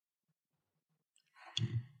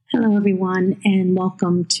Hello, everyone, and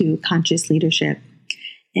welcome to Conscious Leadership.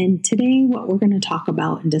 And today, what we're going to talk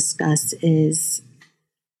about and discuss is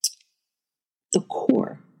the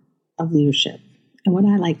core of leadership and what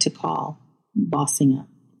I like to call bossing up.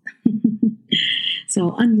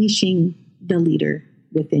 So, unleashing the leader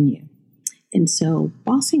within you. And so,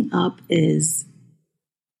 bossing up is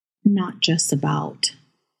not just about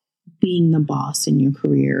being the boss in your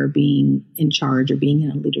career or being in charge or being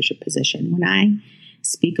in a leadership position. When I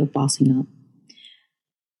speak of bossing up,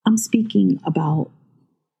 I'm speaking about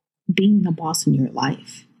being the boss in your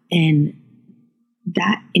life. And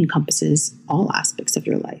that encompasses all aspects of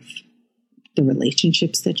your life. The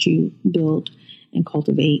relationships that you build and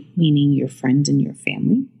cultivate, meaning your friends and your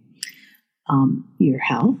family, your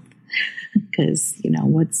health, because,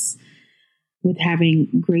 what's with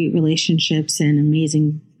having great relationships and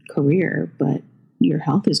amazing career, but your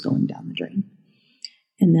health is going down the drain.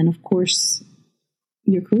 And then, of course,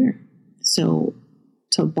 your career. So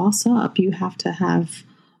to boss up, you have to have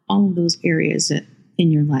all of those areas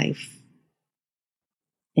in your life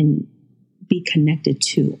and be connected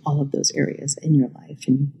to all of those areas in your life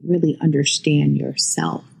and really understand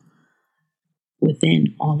yourself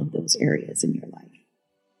within all of those areas in your life.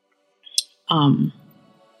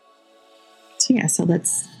 So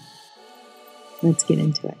let's get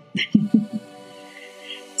into it.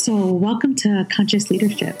 So welcome to Conscious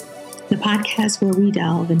Leadership, the podcast where we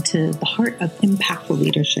delve into the heart of impactful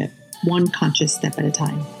leadership, one conscious step at a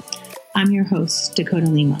time. I'm your host, Dakota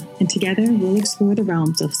Lima, and together we'll explore the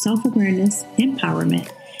realms of self-awareness,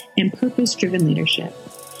 empowerment, and purpose-driven leadership.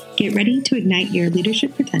 Get ready to ignite your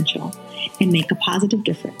leadership potential and make a positive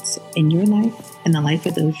difference in your life and the life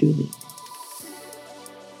of those you lead.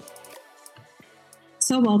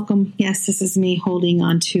 So welcome. Yes, this is me holding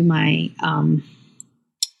on to my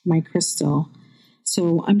crystal.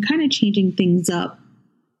 So I'm kind of changing things up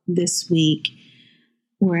this week,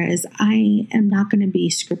 whereas I am not going to be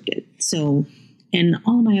scripted. So in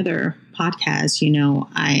all my other podcasts,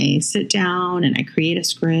 I sit down and I create a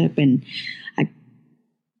script and I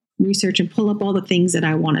research and pull up all the things that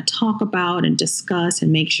I want to talk about and discuss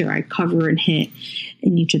and make sure I cover and hit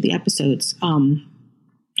in each of the episodes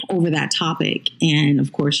over that topic. And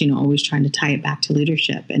of course, always trying to tie it back to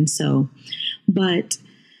leadership. And so, but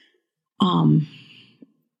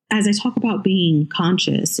as I talk about being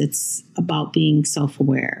conscious, it's about being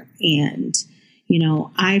self-aware. And,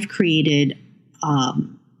 I've created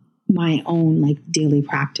my own daily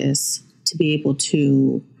practice to be able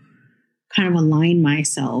to kind of align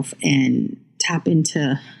myself and tap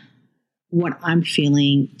into what I'm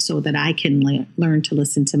feeling so that I can learn to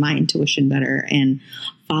listen to my intuition better and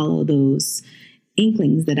follow those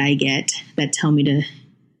inklings that I get that tell me to,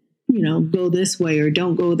 go this way or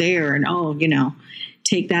don't go there. And,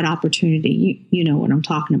 take that opportunity. You know what I'm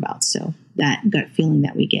talking about. So that gut feeling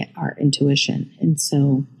that we get, our intuition. And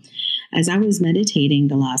so as I was meditating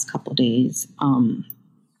the last couple of days, I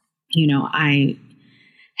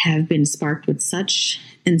have been sparked with such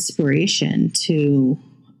inspiration to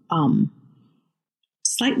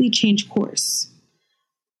slightly change course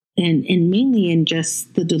and mainly in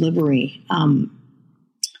just the delivery.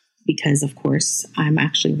 Because of course I'm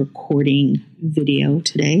actually recording video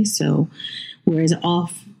today. So whereas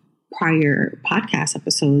off prior podcast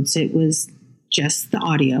episodes, it was just the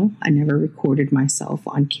audio. I never recorded myself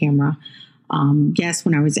on camera. Yes,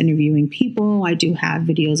 when I was interviewing people, I do have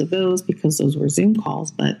videos of those because those were Zoom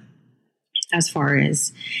calls. But as far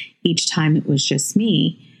as each time it was just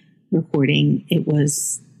me recording, it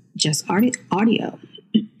was just audio.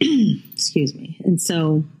 Excuse me. And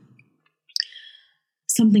so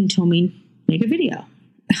something told me, make a video.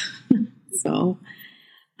 So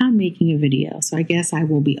I'm making a video. So I guess I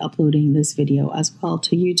will be uploading this video as well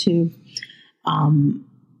to YouTube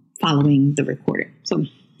following the recording. So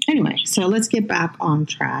anyway, so let's get back on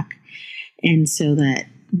track. And so that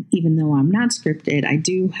even though I'm not scripted, I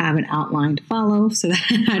do have an outline to follow so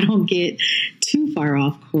that I don't get too far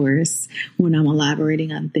off course when I'm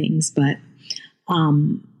elaborating on things. But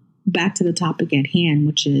back to the topic at hand,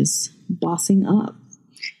 which is bossing up.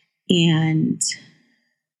 And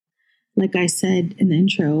like I said in the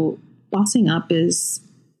intro, bossing up is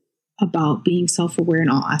about being self-aware in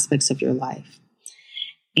all aspects of your life.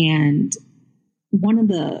 And one of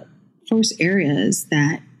the first areas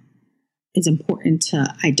that is important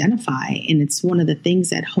to identify, and it's one of the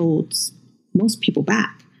things that holds most people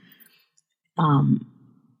back. And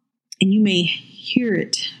you may hear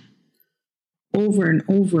it over and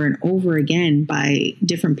over and over again by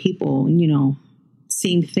different people,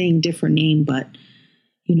 same thing, different name, but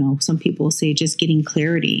some people say just getting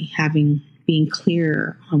clarity, being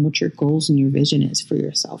clear on what your goals and your vision is for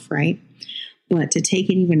yourself, right? But to take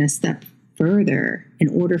it even a step further, in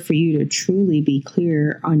order for you to truly be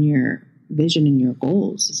clear on your vision and your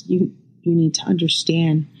goals, you need to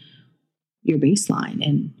understand your baseline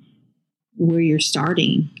and where you're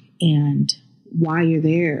starting and why you're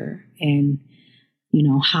there, and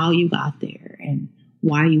how you got there and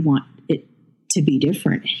why you want it to be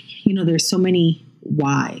different. There's so many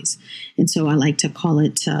whys, and so I like to call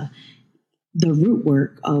it the root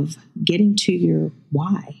work of getting to your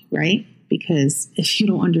why, right? Because if you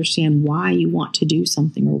don't understand why you want to do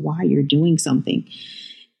something or why you're doing something,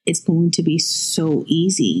 it's going to be so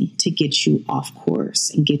easy to get you off course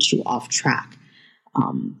and get you off track.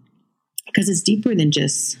 Because it's deeper than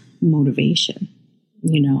just motivation.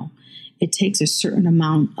 It takes a certain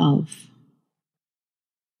amount of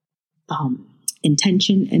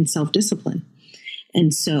intention and self-discipline.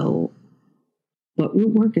 And so, but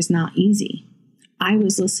root work is not easy. I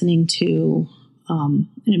was listening to an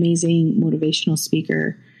amazing motivational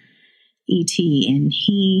speaker, E.T., and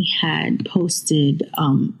he had posted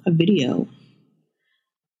a video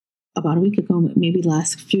about a week ago, maybe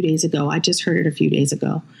last few days ago. I just heard it a few days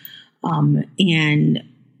ago. And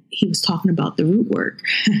he was talking about the root work.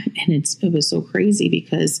 And it was so crazy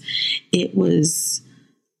because it was,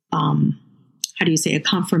 a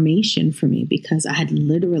confirmation for me, because I had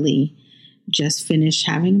literally just finished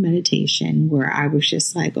having a meditation where I was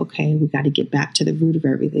just like, okay, we got to get back to the root of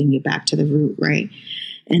everything, get back to the root, right?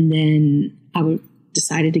 And then I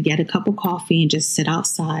decided to get a cup of coffee and just sit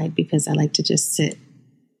outside, because I like to just sit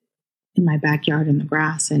in my backyard in the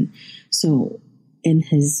grass. And so, and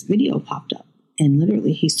his video popped up, and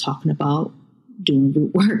literally he's talking about doing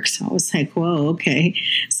root work. So I was like, whoa, okay.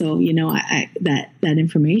 So, that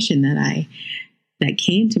information that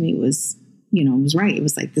came to me was, it was right. It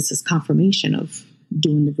was like, this is confirmation of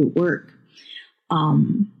doing the root work.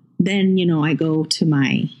 Then, I go to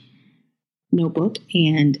my notebook,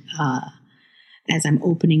 and as I'm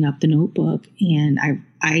opening up the notebook, and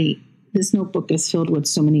this notebook is filled with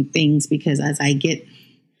so many things, because as I get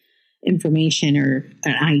information or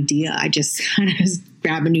an idea, I just kind of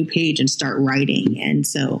grab a new page and start writing. And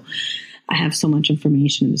so I have so much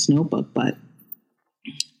information in this notebook, but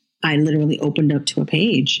I literally opened up to a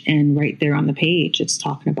page, and right there on the page, it's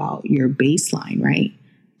talking about your baseline, right?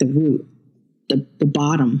 The root, the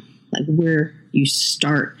bottom, like where you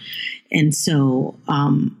start. And so,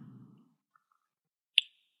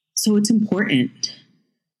 so it's important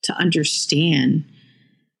to understand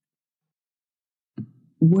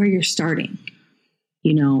where you're starting.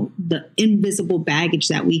 The invisible baggage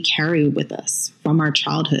that we carry with us from our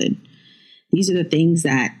childhood. These are the things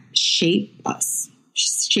that shape us,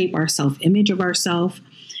 shape our self-image of ourselves,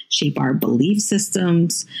 shape our belief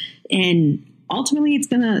systems. And ultimately it's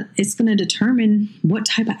gonna determine what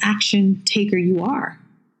type of action taker you are,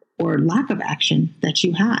 or lack of action that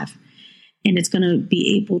you have. And it's going to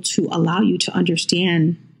be able to allow you to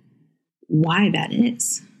understand why that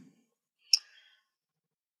is.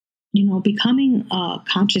 Becoming a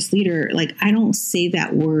conscious leader, like, I don't say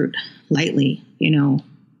that word lightly,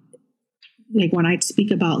 like when I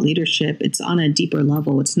speak about leadership, it's on a deeper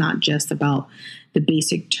level. It's not just about the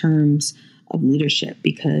basic terms of leadership,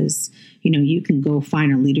 because, you can go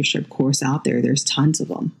find a leadership course out there. There's tons of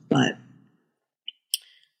them. But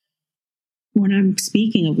when I'm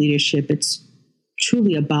speaking of leadership, it's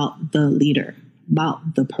truly about the leader,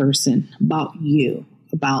 about the person, about you,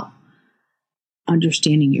 about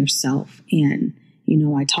understanding yourself. And,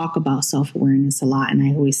 I talk about self-awareness a lot, and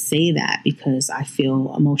I always say that because I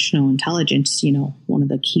feel emotional intelligence, one of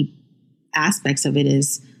the key aspects of it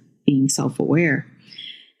is being self-aware,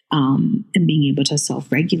 and being able to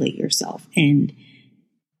self-regulate yourself. And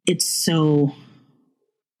it's so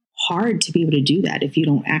hard to be able to do that if you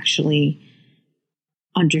don't actually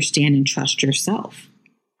understand and trust yourself.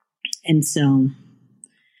 And so,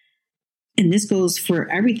 and this goes for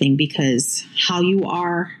everything, because how you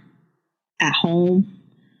are at home,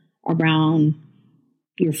 around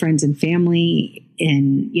your friends and family,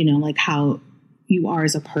 and, like how you are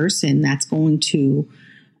as a person, that's going to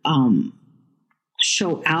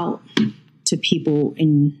show out to people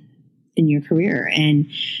in your career. And,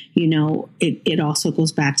 it also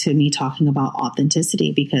goes back to me talking about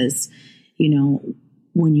authenticity, because,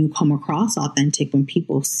 when you come across authentic, when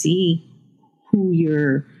people see who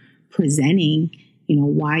you're presenting,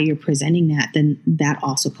 why you're presenting that, then that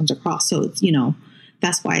also comes across. So it's,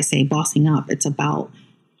 that's why I say bossing up. It's about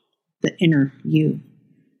the inner you,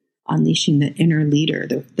 unleashing the inner leader,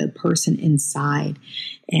 the person inside,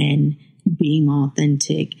 and being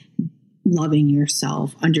authentic, loving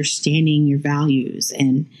yourself, understanding your values,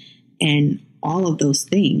 and And all of those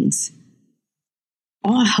things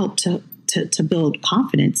all help to build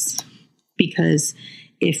confidence, because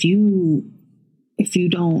if you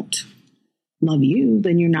don't love you,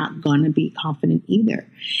 then you're not going to be confident either.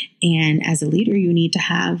 And as a leader, you need to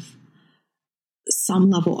have some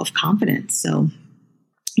level of confidence. So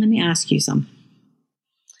let me ask you some.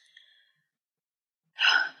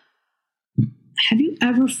 Have you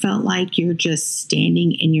ever felt like you're just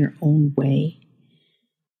standing in your own way?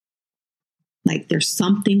 Like there's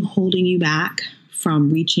something holding you back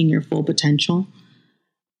from reaching your full potential?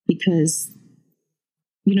 Because,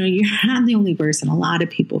 you're not the only person. A lot of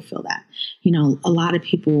people feel that. A lot of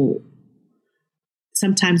people,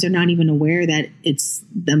 sometimes they're not even aware that it's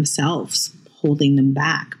themselves holding them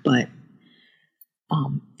back. But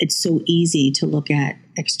it's so easy to look at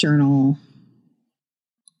external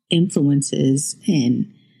influences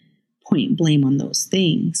and point blame on those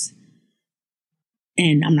things.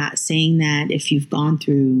 And I'm not saying that if you've gone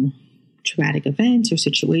through traumatic events or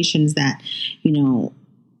situations that,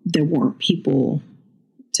 there weren't people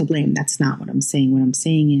to blame. That's not what I'm saying. What I'm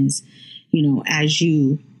saying is, as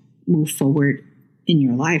you move forward in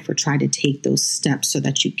your life or try to take those steps so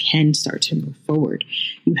that you can start to move forward,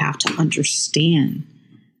 you have to understand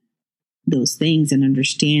those things and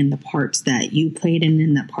understand the parts that you played in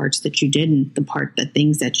and the parts that you didn't, the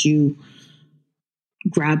things that you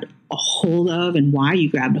grabbed a hold of and why you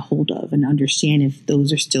grabbed a hold of, and understand if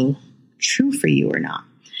those are still true for you or not.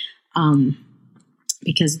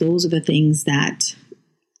 Because those are the things that,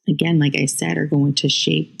 again, like I said, are going to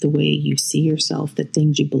shape the way you see yourself, the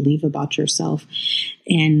things you believe about yourself,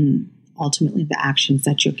 and ultimately the actions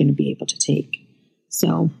that you're going to be able to take.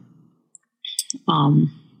 So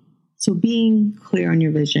being clear on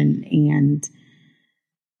your vision and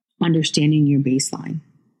understanding your baseline,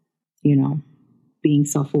 being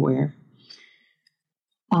self-aware.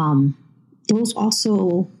 Those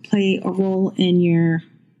also play a role in your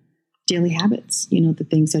daily habits, the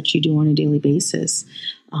things that you do on a daily basis.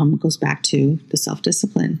 Goes back to the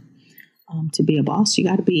self-discipline. To be a boss, you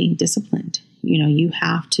got to be disciplined. You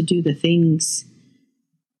have to do the things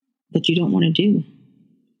that you don't want to do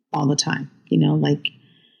all the time.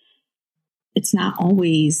 It's not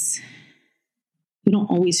always, you don't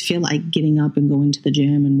always feel like getting up and going to the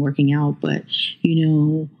gym and working out, but,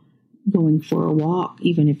 going for a walk,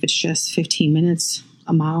 even if it's just 15 minutes,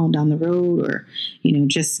 a mile down the road, or,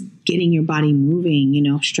 just getting your body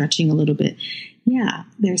moving, stretching a little bit. Yeah,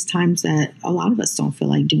 there's times that a lot of us don't feel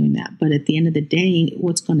like doing that. But at the end of the day,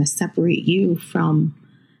 what's going to separate you from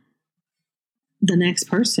the next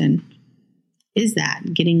person is that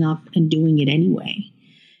getting up and doing it anyway.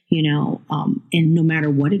 And no matter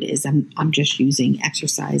what it is, I'm just using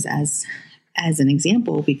exercise as an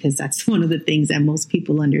example, because that's one of the things that most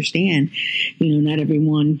people understand. Not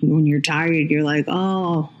everyone, when you're tired, you're like,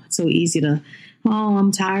 oh, it's so easy to, oh,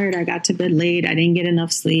 I'm tired. I got to bed late. I didn't get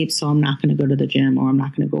enough sleep, so I'm not going to go to the gym, or I'm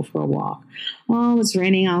not going to go for a walk. Oh, it's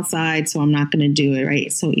raining outside, so I'm not going to do it, right?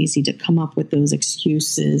 It's so easy to come up with those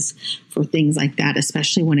excuses for things like that,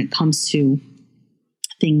 especially when it comes to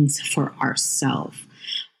things for ourselves.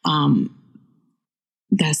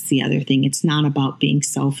 That's the other thing. It's not about being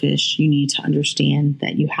selfish. You need to understand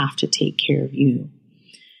that you have to take care of you,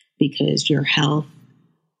 because your health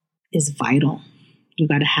is vital. You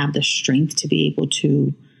got to have the strength to be able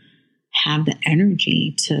to have the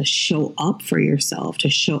energy to show up for yourself, to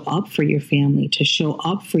show up for your family, to show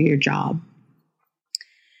up for your job.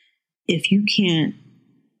 If you can't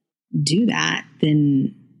do that,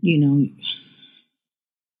 then,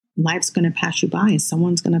 life's going to pass you by, and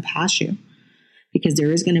someone's going to pass you. Because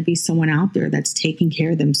there is going to be someone out there that's taking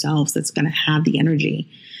care of themselves, that's going to have the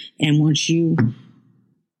energy. And once you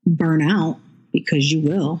burn out, because you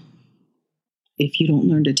will, if you don't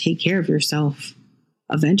learn to take care of yourself,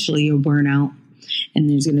 eventually you'll burn out. And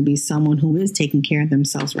there's going to be someone who is taking care of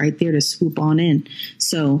themselves right there to swoop on in.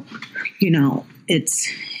 So,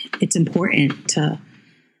 it's important to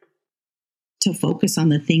focus on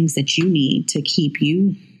the things that you need to keep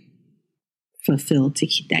you fulfilled, to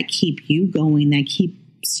keep you going, that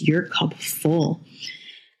keeps your cup full.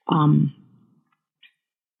 And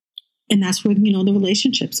that's where, the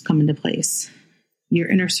relationships come into place. Your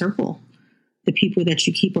inner circle, the people that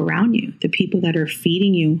you keep around you, the people that are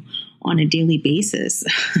feeding you on a daily basis.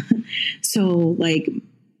 So like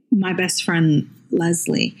my best friend,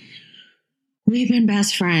 Leslie, we've been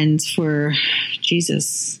best friends for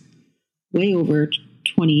way over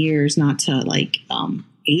 20 years, not to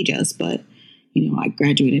age us, but I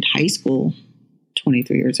graduated high school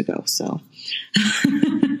 23 years ago. So,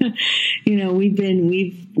 we've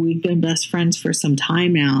been best friends for some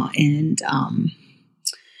time now. And,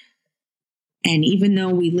 And even though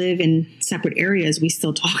we live in separate areas, we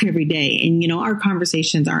still talk every day. And, our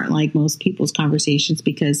conversations aren't like most people's conversations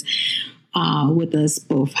because with us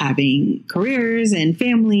both having careers and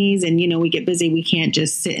families and, we get busy, we can't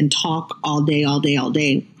just sit and talk all day.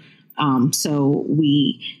 So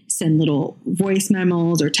we send little voice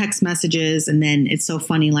memos or text messages. And then it's so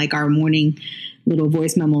funny, like our morning little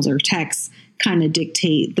voice memos or texts kind of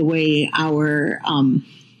dictate the way our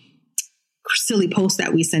silly posts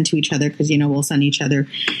that we send to each other, because we'll send each other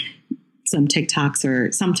some TikToks,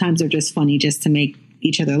 or sometimes they're just funny just to make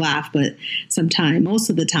each other laugh. But most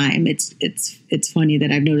of the time it's funny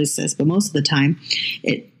that I've noticed this, but most of the time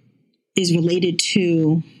it is related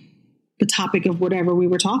to the topic of whatever we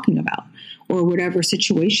were talking about, or whatever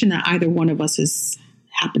situation that either one of us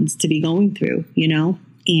happens to be going through,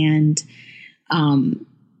 and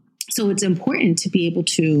so it's important to be able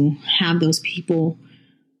to have those people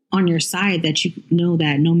on your side that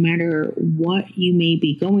that no matter what you may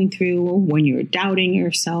be going through, when you're doubting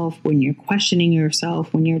yourself, when you're questioning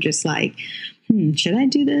yourself, when you're just like, should I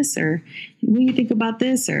do this? Or what do you think about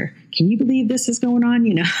this? Or can you believe this is going on?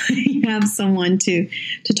 You have someone to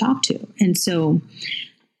talk to. And so,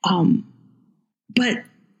 but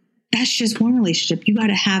that's just one relationship. You got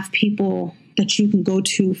to have people that you can go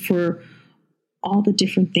to for all the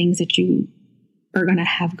different things that you are going to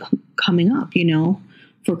have coming up,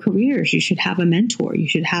 For careers, you should have a mentor. You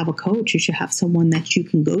should have a coach. You should have someone that you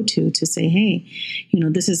can go to say, hey,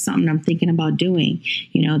 this is something I'm thinking about doing.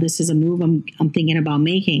 This is a move I'm thinking about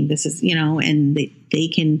making. This is, and they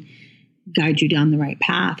can guide you down the right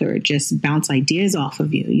path, or just bounce ideas off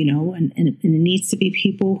of you, and it needs to be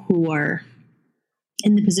people who are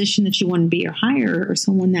in the position that you want to be or higher, or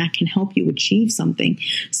someone that can help you achieve something,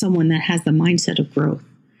 someone that has the mindset of growth.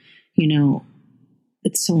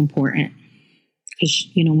 It's so important. Because,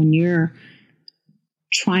 when you're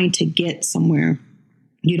trying to get somewhere,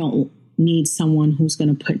 you don't need someone who's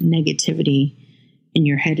going to put negativity in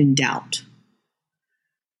your head and doubt.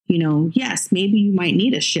 Yes, maybe you might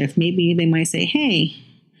need a shift. Maybe they might say, hey,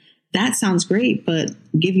 that sounds great, but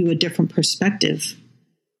give you a different perspective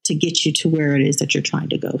to get you to where it is that you're trying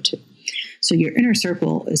to go to. So your inner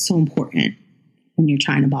circle is so important when you're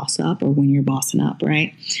trying to boss up, or when you're bossing up,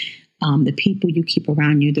 right? The people you keep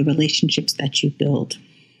around you, the relationships that you build,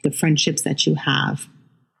 the friendships that you have,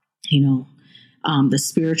 the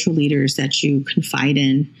spiritual leaders that you confide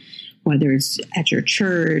in, whether it's at your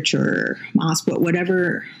church or mosque,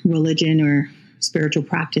 whatever religion or spiritual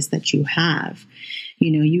practice that you have,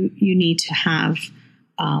 you need to have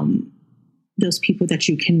those people that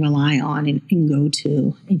you can rely on and go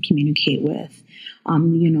to and communicate with.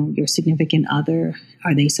 Your significant other,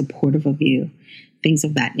 are they supportive of you? Things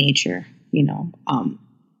of that nature,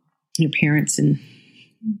 your parents and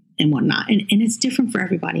whatnot. And it's different for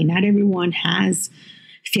everybody. Not everyone has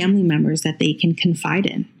family members that they can confide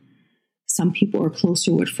in. Some people are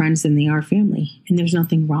closer with friends than they are family, and there's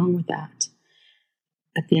nothing wrong with that.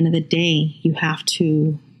 At the end of the day, you have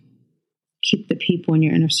to keep the people in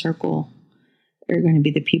your inner circle. They're going to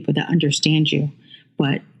be the people that understand you,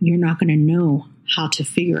 but you're not going to know how to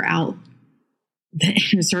figure out the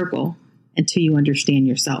inner circle until you understand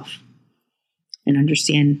yourself and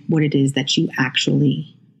understand what it is that you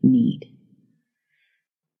actually need.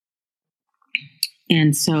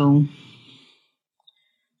 And so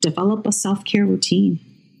develop a self-care routine.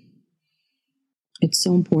 It's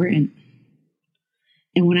so important.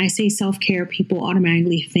 And when I say self-care, people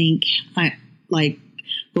automatically think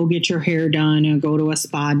go get your hair done, or go to a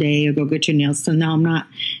spa day, or go get your nails done. No, I'm not.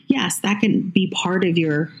 Yes, that can be part of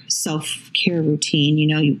your self-care routine.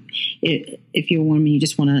 If you're a woman, you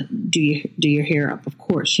just want to do your hair up. Of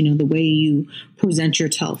course, the way you present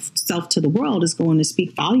yourself to the world is going to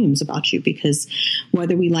speak volumes about you, because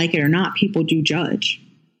whether we like it or not, people do judge.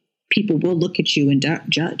 People will look at you and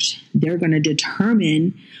judge. They're going to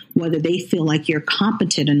determine whether they feel like you're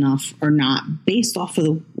competent enough or not based off of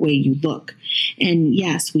the way you look. And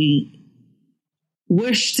yes, we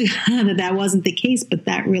wish that wasn't the case, but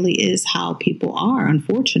that really is how people are,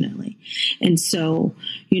 unfortunately. And so,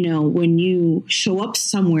 when you show up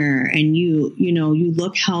somewhere and you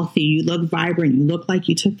look healthy, you look vibrant, you look like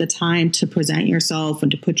you took the time to present yourself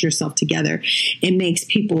and to put yourself together, it makes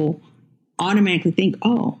people automatically think,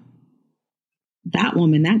 oh, that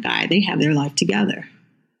woman, that guy, they have their life together.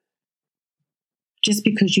 Just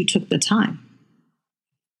because you took the time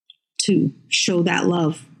to show that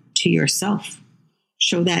love to yourself,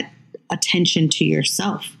 show that attention to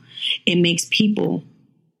yourself, it makes people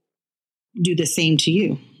do the same to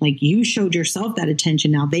you. Like, you showed yourself that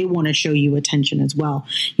attention. Now they want to show you attention as well.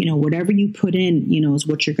 Whatever you put in, is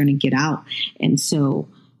what you're going to get out. And so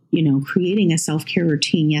creating a self-care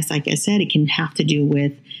routine, yes, like I said, it can have to do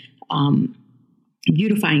with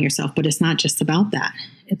beautifying yourself, but it's not just about that.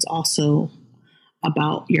 It's also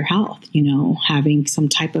about your health, having some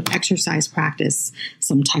type of exercise practice,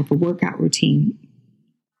 some type of workout routine.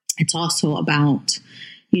 It's also about,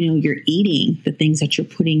 you're eating, the things that you're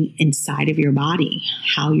putting inside of your body,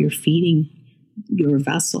 how you're feeding your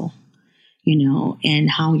vessel, and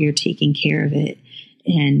how you're taking care of it.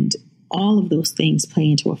 And all of those things take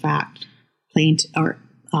into account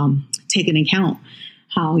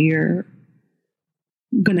how you're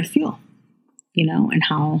going to feel, and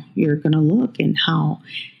how you're going to look and how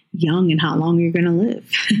young and how long you're going to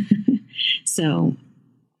live. So,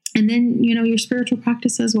 and then, your spiritual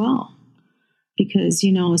practice as well, because,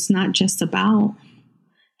 it's not just about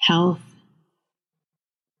health.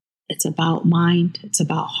 It's about mind. It's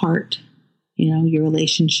about heart, your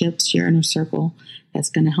relationships, your inner circle. That's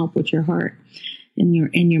going to help with your heart and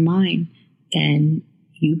your mind. And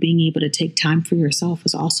you being able to take time for yourself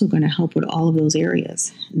is also going to help with all of those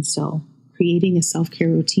areas. And so creating a self-care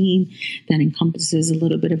routine that encompasses a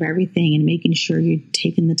little bit of everything and making sure you're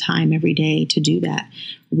taking the time every day to do that.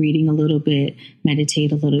 Reading a little bit,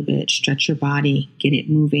 meditate a little bit, stretch your body, get it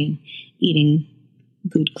moving, eating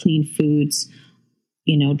good, clean foods,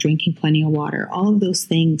 drinking plenty of water. All of those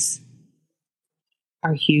things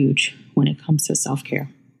are huge when it comes to self-care.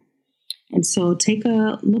 And so take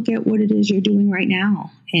a look at what it is you're doing right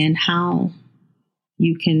now and how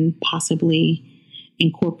you can possibly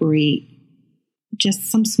incorporate just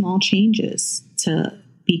some small changes to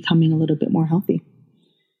becoming a little bit more healthy.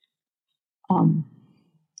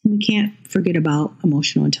 We can't forget about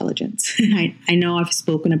emotional intelligence. I know I've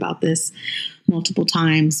spoken about this multiple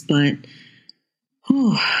times, but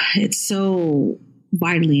it's so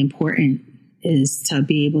vitally important is to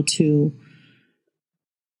be able to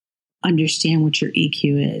understand what your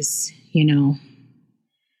EQ is.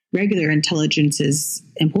 Regular intelligence is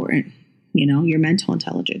important, your mental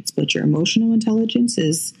intelligence, but your emotional intelligence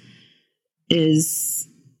is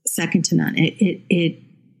second to none. It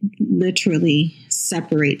literally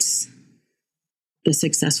separates the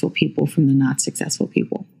successful people from the not successful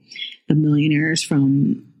people, the millionaires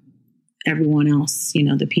from everyone else,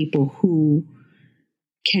 the people who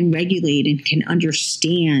can regulate and can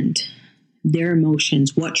understand their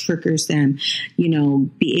emotions, what triggers them,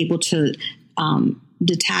 be able to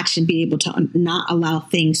detach and be able to not allow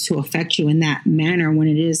things to affect you in that manner when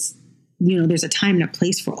it is, there's a time and a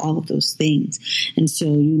place for all of those things. And so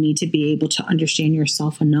you need to be able to understand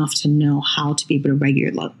yourself enough to know how to be able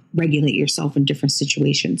to regulate yourself in different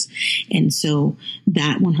situations. And so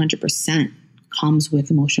that 100% comes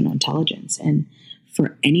with emotional intelligence. And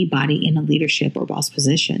for anybody in a leadership or boss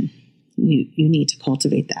position, you need to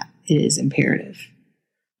cultivate that. It is imperative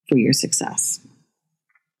for your success.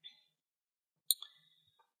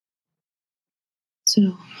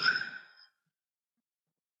 So,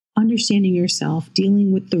 understanding yourself,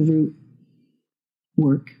 dealing with the root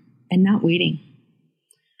work, and not waiting.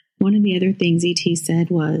 One of the other things E.T. said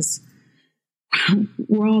was,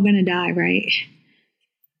 we're all going to die, right?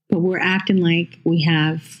 But we're acting like we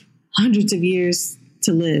have hundreds of years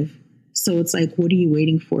to live. So it's like, what are you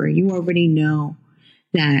waiting for? You already know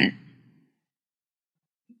that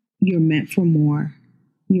you're meant for more.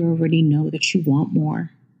 You already know that you want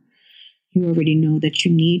more. You already know that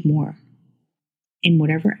you need more in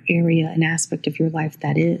whatever area and aspect of your life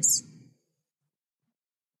that is.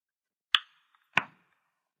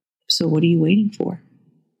 So what are you waiting for?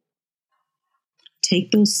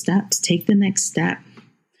 Take those steps. Take the next step.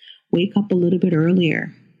 Wake up a little bit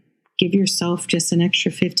earlier. Give yourself just an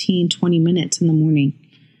extra 15, 20 minutes in the morning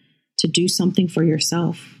to do something for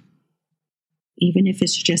yourself. Even if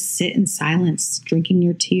it's just sit in silence, drinking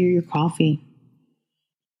your tea or your coffee.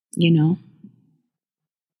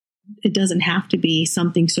 It doesn't have to be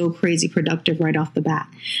something so crazy productive right off the bat.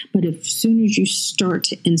 But as soon as you start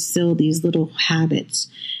to instill these little habits,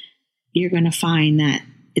 you're going to find that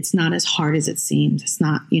it's not as hard as it seems. It's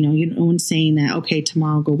not, no one's saying that, okay,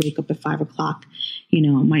 tomorrow go wake up at 5 o'clock. It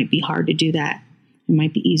might be hard to do that. It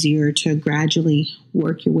might be easier to gradually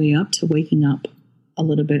work your way up to waking up a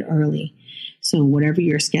little bit early. So whatever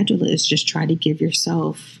your schedule is, just try to give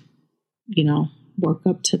yourself, work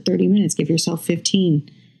up to 30 minutes, give yourself 15,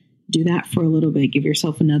 do that for a little bit, give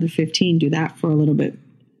yourself another 15, do that for a little bit,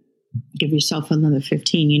 give yourself another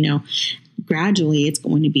 15, gradually it's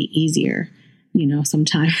going to be easier.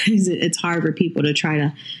 Sometimes it's hard for people to try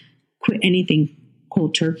to quit anything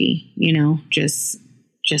cold turkey, just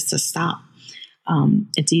to stop.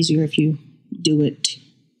 It's easier if you do it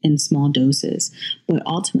in small doses. But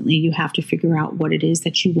ultimately, you have to figure out what it is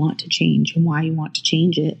that you want to change and why you want to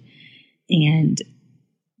change it. And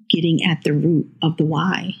getting at the root of the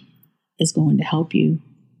why is going to help you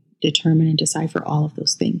determine and decipher all of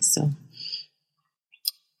those things. So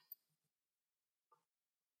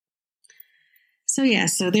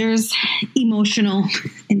there's emotional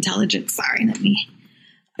intelligence. Sorry, let me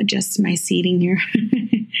adjust my seating here.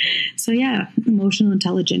 Emotional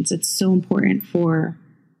intelligence. It's so important for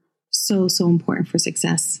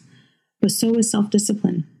success, but so is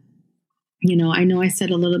self-discipline. I know I said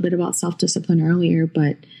a little bit about self-discipline earlier,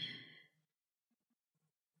 but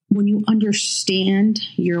when you understand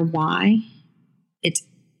your why, it's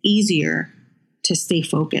easier to stay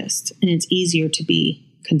focused and it's easier to be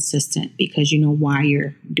consistent because you know why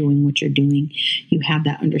you're doing what you're doing. You have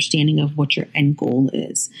that understanding of what your end goal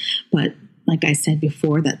is. But like I said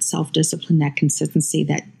before, that self-discipline, that consistency,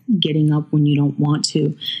 that getting up when you don't want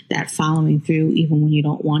to, that following through even when you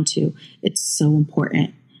don't want to, it's so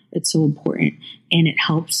important. It's so important. And it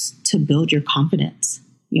helps to build your confidence.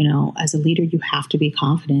 As a leader, you have to be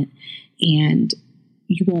confident, and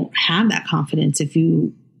you won't have that confidence if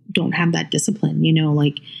you don't have that discipline.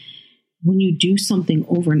 Like when you do something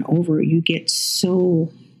over and over, you get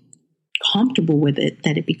so comfortable with it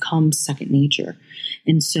that it becomes second nature.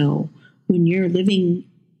 And so when you're living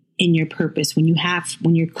in your purpose, when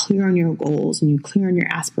you're clear on your goals and you're clear on your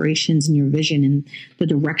aspirations and your vision and the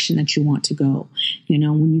direction that you want to go,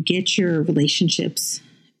 when you get your relationships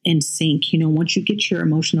in sync, once you get your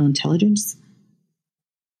emotional intelligence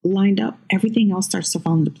lined up, everything else starts to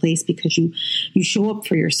fall into place because you show up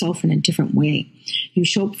for yourself in a different way. You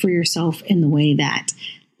show up for yourself in the way that,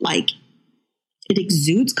 like, it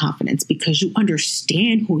exudes confidence because you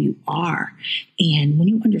understand who you are. And when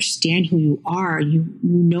you understand who you are, you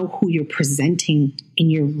know who you're presenting,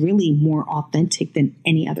 and you're really more authentic than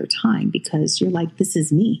any other time because you're like, this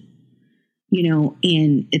is me.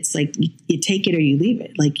 And it's like you take it or you leave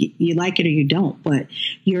it. Like you like it or you don't, but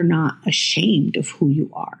you're not ashamed of who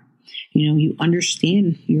you are. You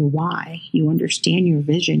understand your why, you understand your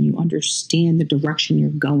vision, you understand the direction you're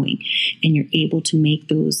going, and you're able to make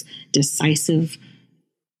those decisive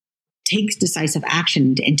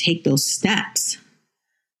action and take those steps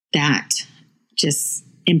that just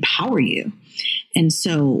empower you. And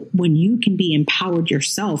so when you can be empowered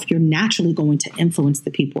yourself, you're naturally going to influence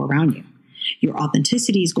the people around you. Your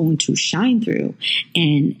authenticity is going to shine through.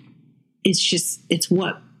 And it's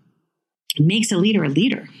what makes a leader a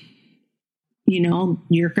leader.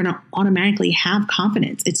 You're going to automatically have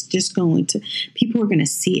confidence. It's just people are going to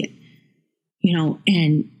see it,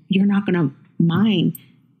 and you're not going to mind,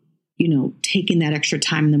 taking that extra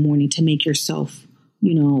time in the morning to make yourself,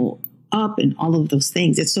 up and all of those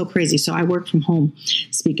things. It's so crazy. So I work from home,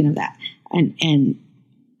 speaking of that. And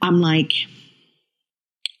I'm like,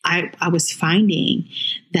 I was finding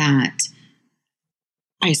that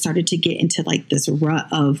I started to get into like this rut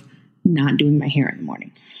of not doing my hair in the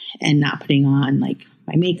morning and not putting on like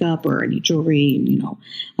my makeup or any jewelry,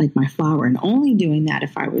 like my flower, and only doing that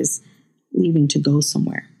if I was leaving to go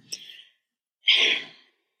somewhere.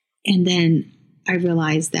 And then I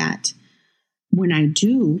realized that when I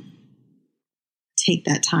do take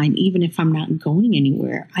that time, even if I'm not going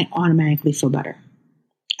anywhere, I automatically feel better.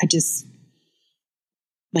 I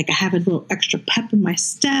have a little extra pep in my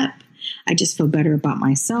step. I just feel better about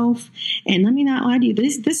myself. And let me not lie to you,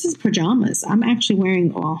 this is pajamas. I'm actually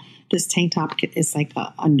wearing, this tank top is like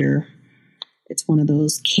it's one of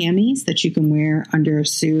those camis that you can wear under a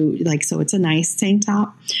suit. So it's a nice tank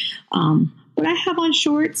top. But I have on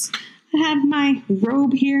shorts. I have my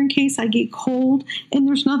robe here in case I get cold. And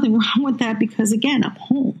there's nothing wrong with that because, again, I'm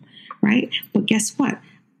home, right? But guess what?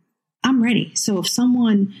 I'm ready. So if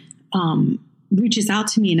someone reaches out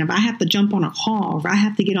to me, and if I have to jump on a call, or if I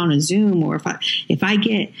have to get on a Zoom, or if I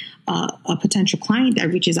get a potential client that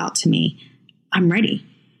reaches out to me, I'm ready.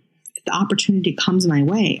 If the opportunity comes my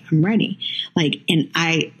way, I'm ready. And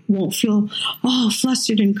I won't feel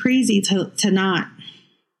flustered and crazy to not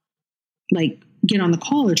get on the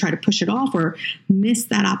call or try to push it off or miss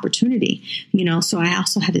that opportunity. So I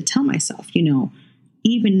also had to tell myself,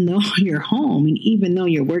 even though you're home and even though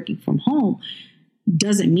you're working from home,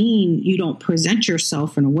 doesn't mean you don't present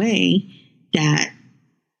yourself in a way that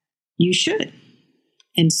you should.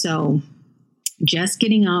 And so just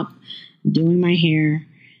getting up, doing my hair,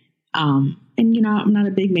 and I'm not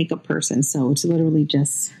a big makeup person, so it's literally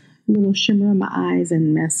just a little shimmer on my eyes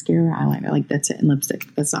and mascara, eyeliner, that's it, and lipstick.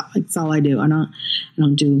 That's all I do. I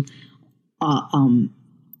don't do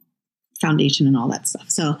foundation and all that stuff.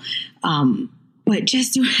 So, but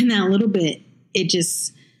just doing that a little bit, it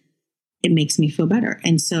just it makes me feel better.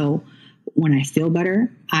 And so when I feel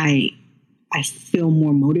better, I feel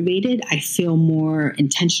more motivated. I feel more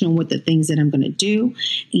intentional with the things that I'm going to do.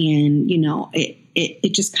 And,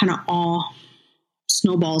 it just kind of all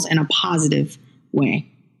snowballs in a positive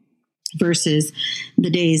way versus the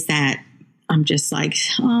days that I'm just like,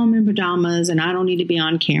 oh, I'm in pajamas and I don't need to be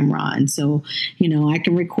on camera. And so, I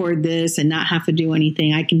can record this and not have to do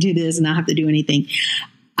anything. I can do this and not have to do anything.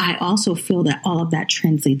 I also feel that all of that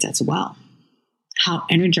translates as well. How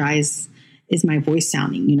energized is my voice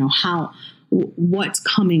sounding? What's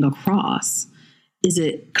coming across? Is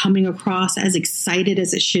it coming across as excited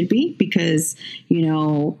as it should be? Because,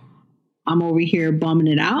 I'm over here bumming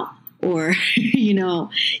it out, or,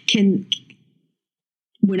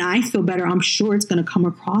 when I feel better, I'm sure it's going to come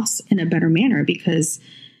across in a better manner because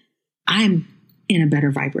I'm in a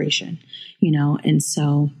better vibration, and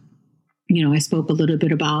so, I spoke a little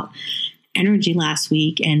bit about energy last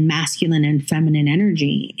week and masculine and feminine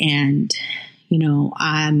energy. And,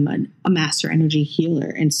 I'm a master energy healer.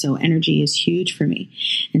 And so energy is huge for me.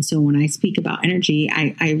 And so when I speak about energy,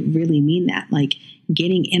 I really mean that, like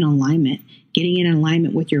getting in alignment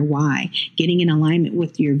with your why, getting in alignment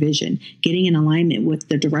with your vision, getting in alignment with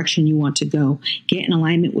the direction you want to go, get in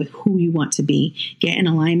alignment with who you want to be, get in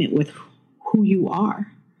alignment with who you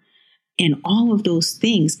are. And all of those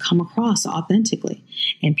things come across authentically,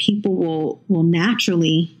 and people will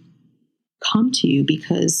naturally come to you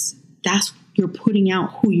because you're putting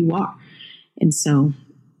out who you are. And so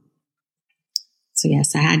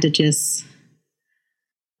yes, I had to just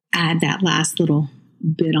add that last little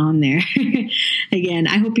bit on there. Again,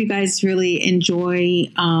 I hope you guys really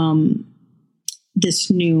enjoy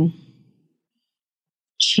this new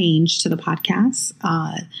change to the podcast.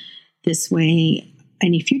 This way,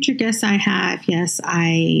 any future guests I have, yes,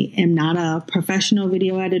 I am not a professional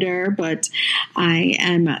video editor, but I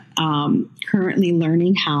am currently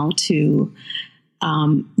learning how to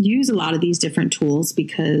use a lot of these different tools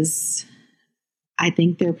because I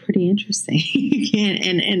think they're pretty interesting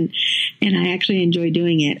and I actually enjoy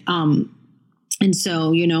doing it. And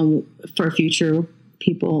so, for future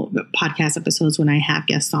podcast episodes, when I have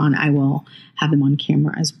guests on, I will have them on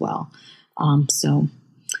camera as well. So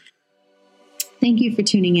thank you for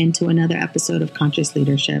tuning in to another episode of Conscious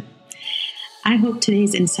Leadership. I hope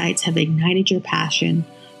today's insights have ignited your passion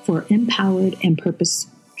for empowered and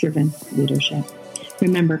purpose-driven leadership.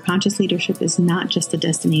 Remember, conscious leadership is not just a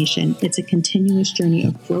destination, it's a continuous journey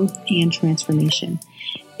of growth and transformation.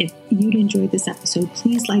 If you'd enjoyed this episode,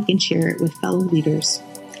 please like and share it with fellow leaders.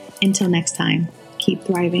 Until next time, keep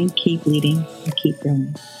thriving, keep leading, and keep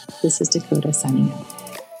growing. This is Dakota signing out.